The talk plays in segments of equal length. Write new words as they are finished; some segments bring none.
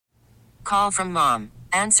Call from mom.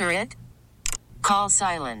 Answer it. Call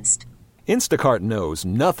silenced. Instacart knows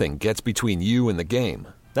nothing gets between you and the game.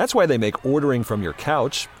 That's why they make ordering from your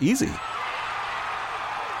couch easy.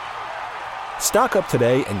 Stock up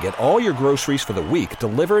today and get all your groceries for the week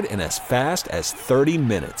delivered in as fast as 30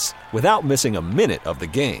 minutes without missing a minute of the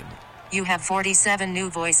game. You have 47 new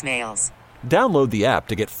voicemails. Download the app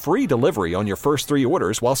to get free delivery on your first 3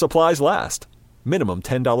 orders while supplies last. Minimum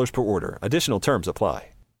 $10 per order. Additional terms apply.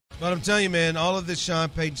 But I'm telling you, man, all of this Sean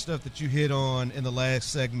Payton stuff that you hit on in the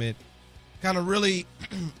last segment kind of really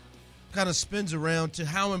kind of spins around to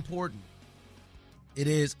how important it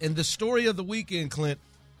is. And the story of the weekend, Clint,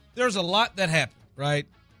 there's a lot that happened, right?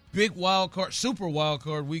 Big wild card, super wild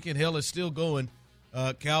card weekend. Hell, is still going.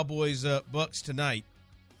 Cowboys, Bucks tonight.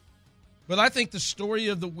 But I think the story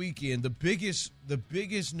of the weekend, the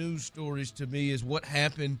biggest news stories to me is what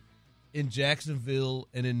happened in Jacksonville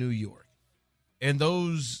and in New York. And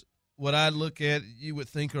those, what I look at, you would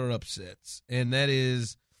think are upsets. And that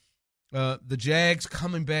is the Jags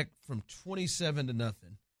coming back from 27-0,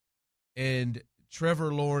 and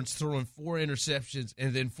Trevor Lawrence throwing 4 interceptions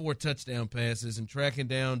and then 4 touchdown passes and tracking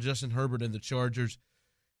down Justin Herbert and the Chargers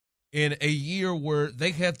in a year where they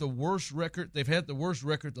had the worst record. They've had the worst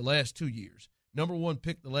record the last 2 years. Number 1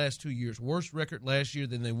 pick the last 2 years. Worst record last year.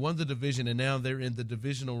 Then they won the division, and now they're in the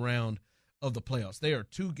divisional round of the playoffs. They are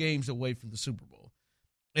 2 games away from the Super Bowl.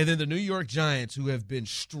 And then the New York Giants, who have been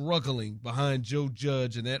struggling behind Joe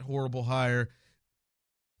Judge and that horrible hire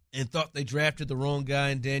and thought they drafted the wrong guy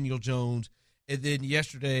in Daniel Jones. And then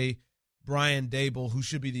yesterday, Brian Daboll, who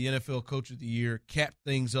should be the NFL Coach of the Year, capped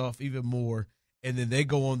things off even more. And then they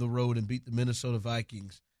go on the road and beat the Minnesota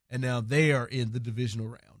Vikings. And now they are in the divisional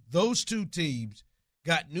round. Those 2 teams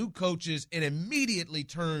got new coaches and immediately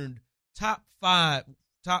turned top five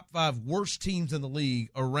worst teams in the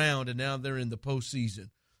league around, and now they're in the postseason.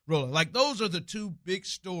 Rolling. Like, those are the 2 big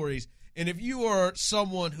stories. And if you are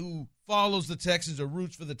someone who follows the Texans or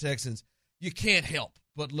roots for the Texans, you can't help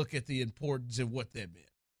but look at the importance and what that meant.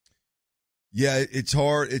 Yeah, it's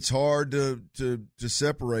hard. It's hard to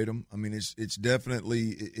separate them. I mean, it's definitely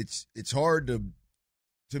it's hard to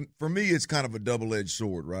for me. It's kind of a double-edged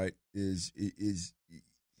sword, right? Is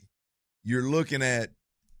you're looking at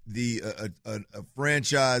a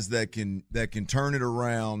franchise that can turn it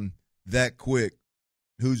around that quick.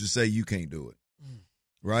 Who's to say you can't do it,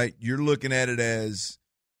 right? You're looking at it as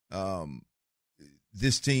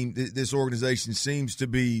this team, this organization seems to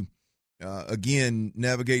be. Again,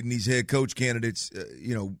 navigating these head coach candidates,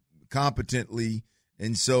 competently,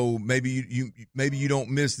 and so maybe you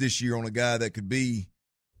don't miss this year on a guy that could be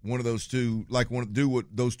one of those 2, want to do what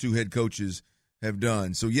those 2 head coaches have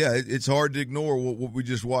done. So yeah, it's hard to ignore what we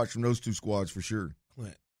just watched from those 2 squads for sure.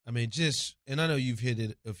 Clint, I mean, and I know you've hit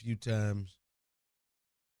it a few times,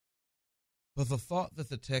 but the thought that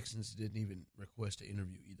the Texans didn't even request to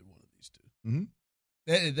interview either one of these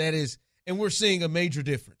 2, that is. And we're seeing a major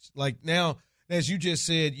difference. Like now, as you just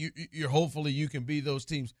said, you're hopefully you can be those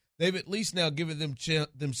teams. They've at least now given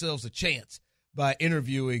themselves a chance by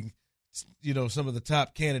interviewing, some of the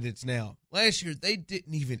top candidates now. Last year, they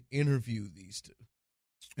didn't even interview these 2,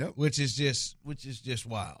 yep. which is just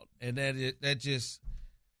wild. And it just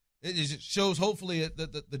shows hopefully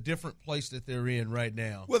the different place that they're in right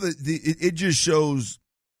now. Well, it just shows.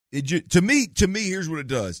 To me, here's what it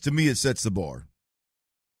does. To me, it sets the bar.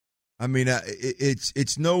 I mean,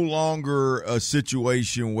 it's no longer a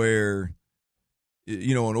situation where,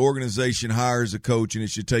 an organization hires a coach and it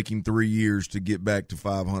should take him 3 years to get back to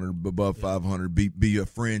 500, above 500, be a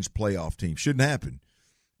fringe playoff team. Shouldn't happen.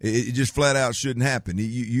 It just flat out shouldn't happen.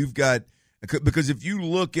 You've got, because if you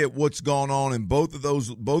look at what's gone on in both of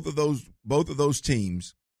those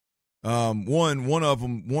teams, one of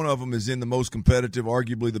them is in the most competitive,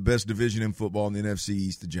 arguably the best division in football in the NFC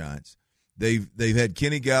East, the Giants. They've had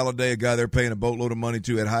Kenny Galladay, a guy they're paying a boatload of money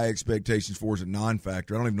to, had high expectations for as a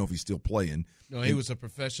non-factor. I don't even know if he's still playing. No, he was a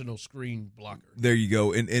professional screen blocker. There you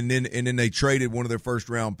go. And then they traded one of their first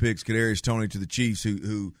round picks, Kadarius Toney, to the Chiefs,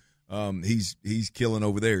 who he's killing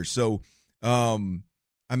over there. So, I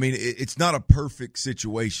mean, it's not a perfect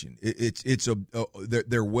situation.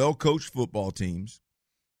 They're well coached football teams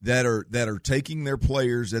that are taking their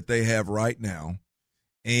players that they have right now,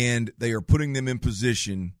 and they are putting them in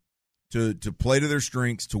position to play to their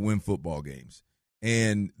strengths to win football games.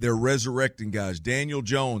 And they're resurrecting guys. Daniel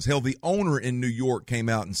Jones, hell, the owner in New York came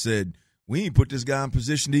out and said, we need to put this guy in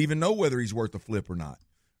position to even know whether he's worth a flip or not.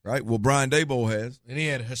 Right? Well, Brian Daboll has. And he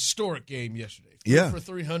had a historic game yesterday. For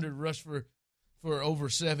 300, rush for over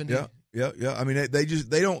 70. Yeah. I mean,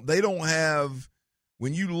 they don't have,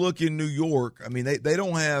 when you look in New York, I mean, they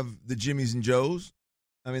don't have the Jimmies and Joes.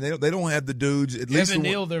 I mean, they don't have the dudes. At least Evan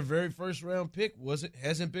Neal, their very first round pick,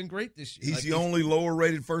 hasn't been great this year. He's the only lower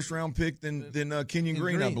rated first round pick than Kenyon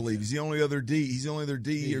Green, I believe. He's the only other D. He's the only other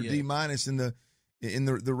D or D minus in the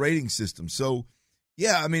rating system. So,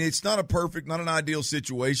 yeah, I mean, it's not an ideal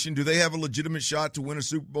situation. Do they have a legitimate shot to win a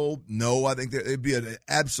Super Bowl? No, I think that it'd be an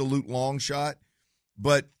absolute long shot.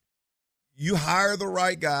 But you hire the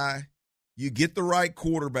right guy, you get the right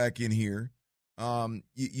quarterback in here.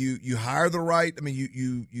 You hire the right. I mean,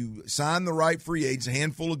 you sign the right free agents, a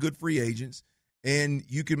handful of good free agents, and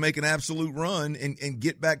you can make an absolute run and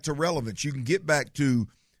get back to relevance. You can get back to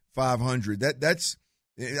 500. That's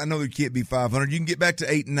I know there can't be 500. You can get back to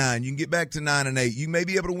 8-9. You can get back to 9-8. You may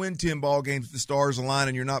be able to win 10 ball games if the stars align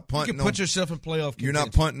and you're not punting. You can put yourself in playoff contention. You're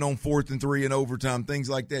not punting on 4th and 3 in overtime, things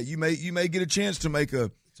like that. You may get a chance to make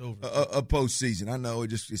a postseason. I know it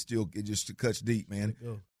just cuts deep, man.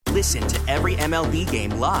 Listen to every MLB game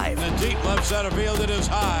live. In the deep left center field, it is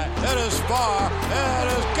high, it is far, it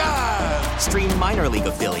is gone. Stream minor league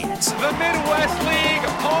affiliates. The Midwest League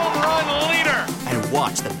home run leader. And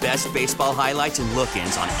watch the best baseball highlights and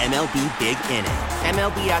look-ins on MLB Big Inning.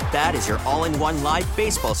 MLB At Bat is your all-in-one live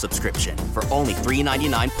baseball subscription for only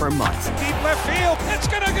 $3.99 per month. Deep left field, it's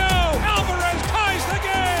gonna go. Alvarez ties the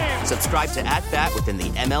game. Subscribe to At Bat within the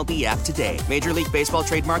MLB app today. Major League Baseball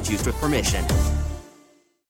trademarks used with permission.